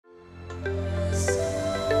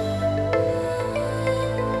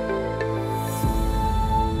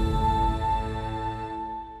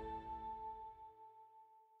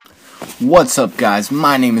What's up, guys?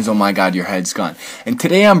 My name is omgurheadsgone, and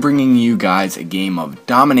today I'm bringing you guys a game of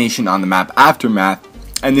domination on the map Aftermath,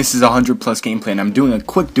 and this is 100+ gameplay, and I'm doing a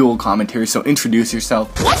quick dual commentary, so introduce yourself.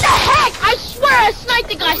 What the heck? I swear I sniped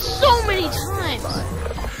the guy so many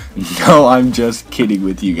times! No, I'm just kidding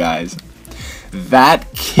with you guys. That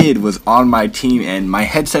kid was on my team, and my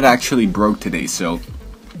headset actually broke today, so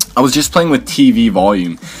I was just playing with TV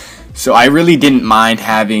volume. So I really didn't mind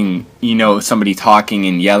having, somebody talking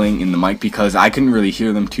and yelling in the mic because I couldn't really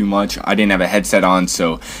hear them too much. I didn't have a headset on,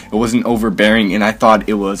 so it wasn't overbearing, and I thought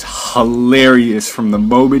it was hilarious from the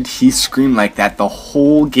moment he screamed like that. The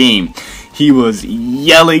whole game, he was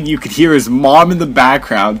yelling. You could hear his mom in the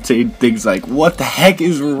background saying things like, "What the heck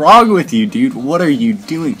is wrong with you, dude? What are you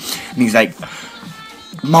doing?" And he's like,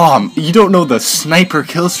 "Mom, you don't know the sniper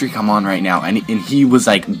kill streak I'm on right now." And he was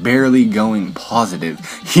like barely going positive.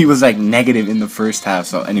 He was like negative in the first half.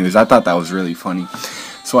 So anyways, I thought that was really funny.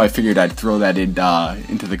 So I figured I'd throw that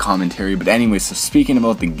into the commentary. But anyways, so speaking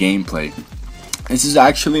about the gameplay, this is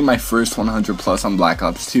actually my first 100+ on Black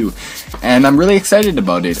Ops 2. And I'm really excited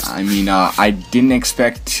about it. I mean, I didn't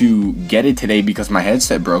expect to get it today because my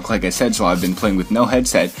headset broke, like I said. So I've been playing with no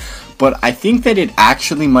headset. But I think that it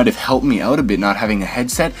actually might have helped me out a bit not having a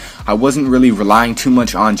headset. I wasn't really relying too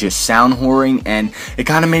much on just sound whoring, and it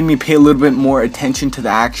kind of made me pay a little bit more attention to the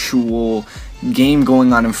actual game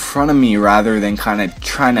going on in front of me rather than kind of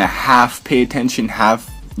trying to half pay attention, half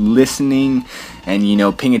listening, and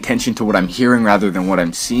paying attention to what I'm hearing rather than what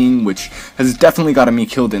I'm seeing, which has definitely gotten me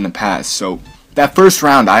killed in the past. So that first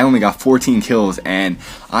round, I only got 14 kills, and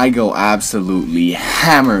I go absolutely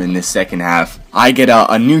hammer in this second half. I get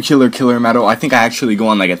a nuclear killer medal. I think I actually go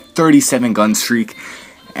on like a 37 gun streak,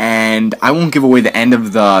 and I won't give away the end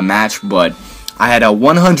of the match, but I had a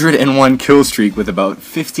 101 kill streak with about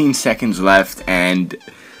 15 seconds left, and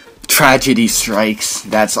tragedy strikes.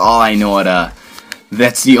 That's all I know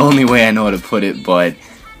that's the only way I know how to put it, but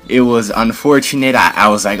it was unfortunate. I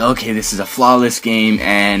was like, okay, this is a flawless game,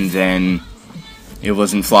 and then it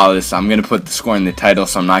wasn't flawless. I'm going to put the score in the title,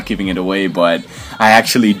 so I'm not giving it away, but I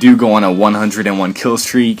actually do go on a 101 kill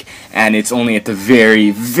streak, and it's only at the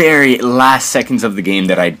very, very last seconds of the game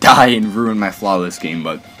that I die and ruin my flawless game,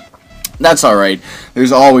 but that's alright.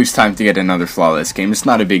 There's always time to get another flawless game. It's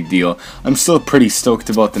not a big deal. I'm still pretty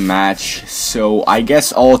stoked about the match, so I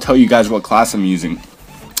guess I'll tell you guys what class I'm using.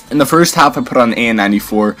 In the first half, I put on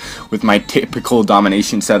AN94 with my typical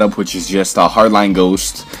domination setup, which is just a hardline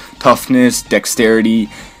ghost, toughness, dexterity,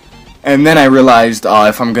 and then I realized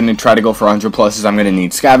if I'm going to try to go for 100+, I'm going to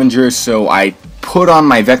need scavengers, so I put on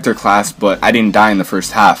my vector class, but I didn't die in the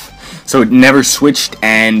first half. So it never switched,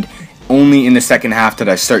 and only in the second half did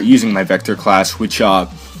I start using my vector class, which I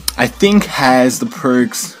think has the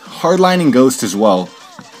perks hardline and ghost as well.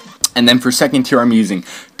 And then for second tier, I'm using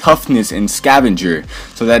toughness and scavenger,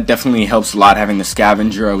 so that definitely helps a lot having the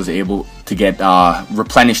scavenger. I was able to get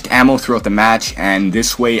replenished ammo throughout the match, and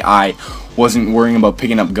this way I wasn't worrying about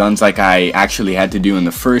picking up guns like I actually had to do in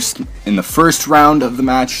the first round of the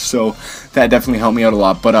match, so that definitely helped me out a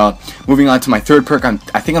lot. But moving on to my third perk,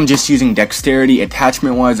 I think I'm just using dexterity.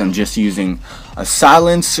 Attachment wise, I'm just using a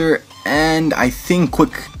silencer and I think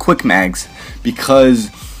quick mags, because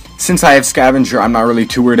since I have scavenger, I'm not really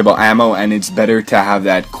too worried about ammo, and it's better to have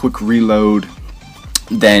that quick reload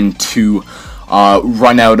than to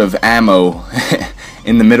run out of ammo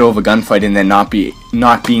in the middle of a gunfight and then not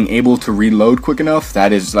being able to reload quick enough.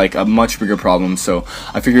 That is like a much bigger problem, so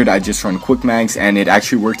I figured I'd just run quick mags, and it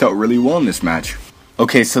actually worked out really well in this match.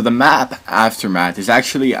 Okay, so the map Aftermath is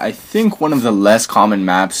actually, I think, one of the less common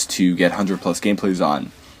maps to get 100+ gameplays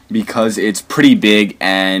on, because it's pretty big,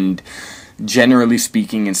 and generally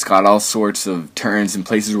speaking, it's got all sorts of turns and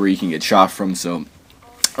places where you can get shot from, so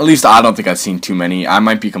at least I don't think I've seen too many. I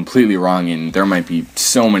might be completely wrong, and there might be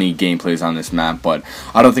so many gameplays on this map, but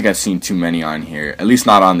I don't think I've seen too many on here, at least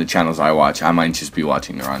not on the channels I watch. I might just be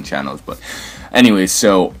watching the wrong channels, but anyways,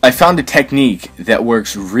 so I found a technique that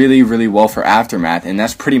works really, really well for Aftermath, and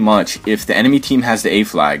that's pretty much if the enemy team has the A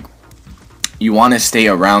flag, you want to stay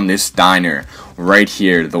around this diner right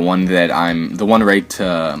here, the one right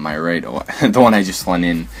to my right, the one I just went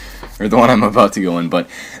in, or the one I'm about to go in. But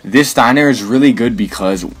this diner is really good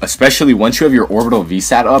because, especially once you have your orbital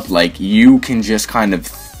VSAT up, like, you can just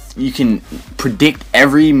you can predict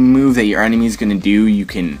every move that your enemy is going to do. You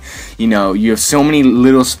can, you have so many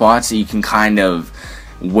little spots that you can kind of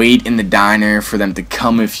wait in the diner for them to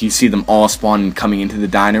come if you see them all spawn coming into the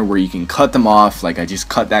diner, where you can cut them off, like I just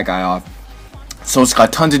cut that guy off. So it's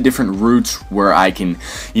got tons of different routes where I can,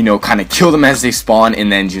 kind of kill them as they spawn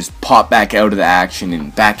and then just pop back out of the action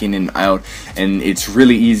and back in and out, and it's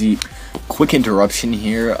really easy. quick interruption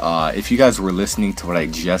here. If you guys were listening to what I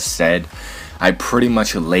just said, I pretty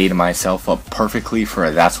much laid myself up perfectly for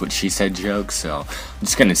a "that's what she said" joke, so I'm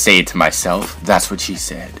just gonna say it to myself. That's what she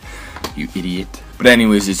said, you idiot. But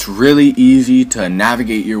anyways, it's really easy to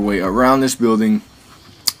navigate your way around this building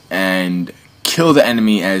and kill the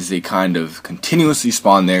enemy as they kind of continuously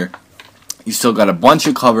spawn there. You still got a bunch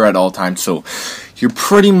of cover at all times, so you're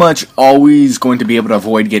pretty much always going to be able to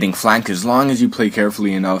avoid getting flanked as long as you play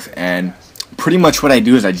carefully enough. And pretty much what I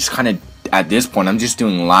do is I just kind of, at this point, I'm just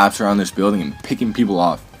doing laps around this building and picking people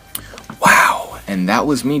off. Wow, and that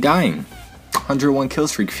was me dying. 101 kill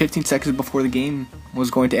streak, 15 seconds before the game was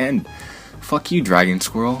going to end. Fuck you, Dragon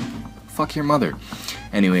Squirrel. Fuck your mother.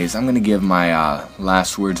 Anyways, I'm gonna give my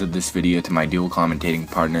last words of this video to my dual commentating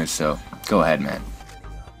partner, so go ahead, man.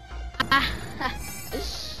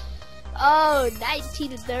 Oh,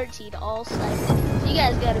 19-13 all cycle. You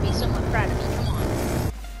guys gotta be somewhat proud of me. Come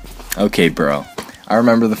on. Okay, bro. I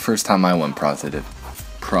remember the first time I went positive.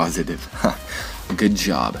 Good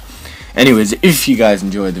job. Anyways, if you guys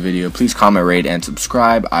enjoyed the video, please comment, rate, and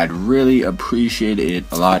subscribe. I'd really appreciate it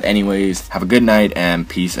a lot. Anyways, have a good night and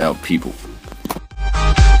peace out, people.